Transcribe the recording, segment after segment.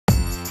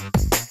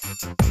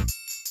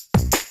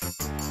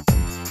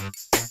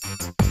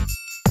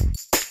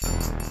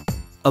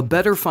A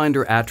Better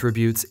Finder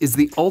Attributes is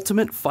the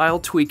ultimate file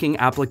tweaking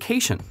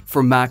application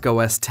for Mac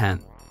OS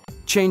X.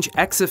 Change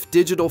EXIF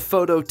digital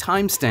photo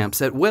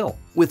timestamps at will,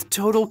 with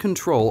total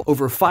control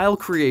over file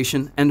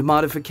creation and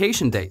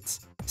modification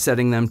dates,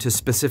 setting them to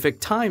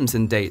specific times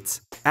and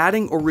dates,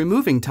 adding or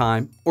removing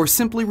time, or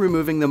simply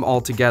removing them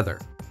altogether.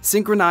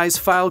 Synchronize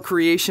file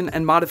creation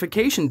and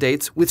modification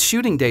dates with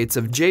shooting dates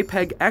of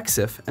JPEG,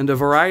 EXIF, and a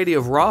variety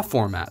of RAW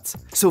formats,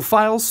 so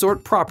files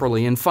sort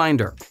properly in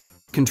Finder.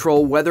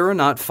 Control whether or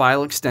not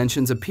file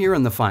extensions appear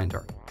in the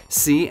Finder.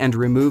 See and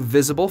remove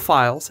visible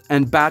files,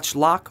 and batch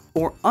lock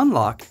or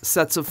unlock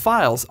sets of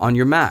files on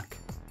your Mac.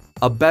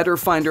 A Better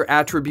Finder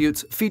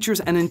Attributes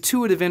features an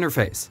intuitive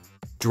interface.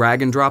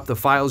 Drag and drop the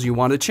files you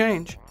want to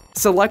change.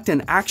 Select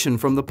an action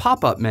from the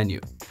pop-up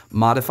menu.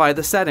 Modify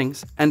the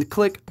settings and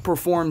click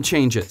Perform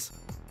Changes.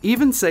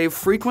 Even save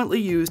frequently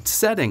used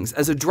settings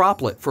as a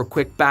droplet for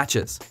quick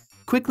batches.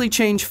 Quickly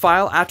change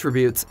file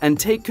attributes and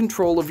take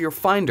control of your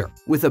Finder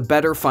with A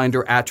Better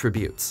Finder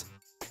Attributes.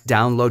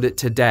 Download it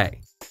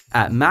today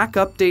at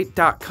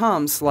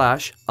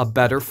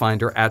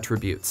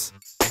macupdate.com/abetterfinderattributes.